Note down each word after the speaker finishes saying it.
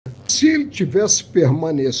Se ele tivesse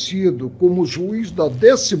permanecido como juiz da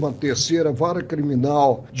 13ª Vara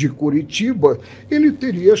Criminal de Curitiba, ele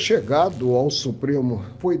teria chegado ao Supremo.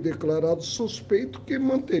 Foi declarado suspeito que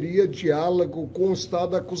manteria diálogo com o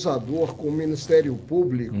Estado acusador, com o Ministério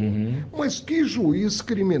Público. Mas que juiz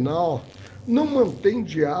criminal não mantém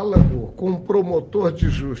diálogo com o promotor de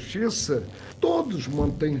justiça? Todos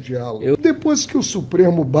mantêm diálogo. Depois que o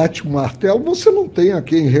Supremo bate o martelo, você não tem a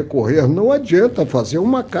quem recorrer. Não adianta fazer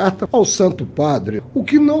uma carta ao Santo Padre. O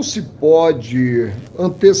que não se pode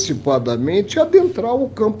antecipadamente é adentrar o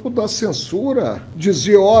campo da censura.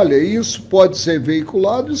 Dizer, olha, isso pode ser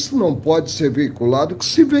veiculado, isso não pode ser veiculado, que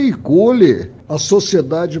se veicule. A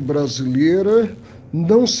sociedade brasileira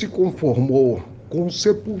não se conformou com o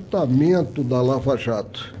sepultamento da Lava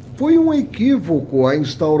Jato. Foi um equívoco a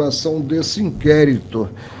instauração desse inquérito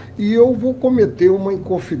e eu vou cometer uma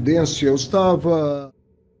inconfidência. Eu estava